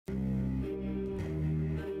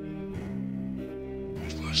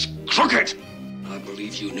took it! I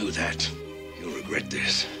believe you knew that. You'll regret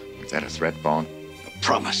this. Is that a threat, Vaughn? A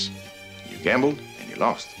promise. You gambled and you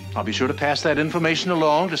lost. I'll be sure to pass that information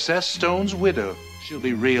along to Seth Stone's widow. She'll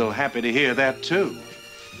be real happy to hear that, too.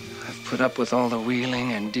 I've put up with all the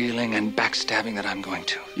wheeling and dealing and backstabbing that I'm going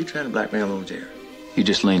to. You trying to blackmail old JR? You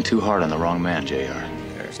just leaned too hard on the wrong man, JR.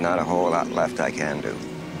 There's not a whole lot left I can do,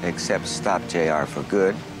 except stop JR for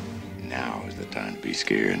good. Now is the time to be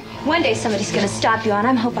scared. One day somebody's gonna stop you, and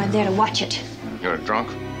I hope I'm there to watch it. You're a drunk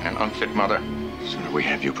and unfit mother. The sooner we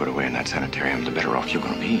have you put away in that sanitarium, the better off you're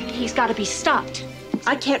gonna be. He's gotta be stopped.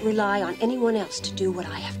 I can't rely on anyone else to do what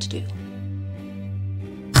I have to do.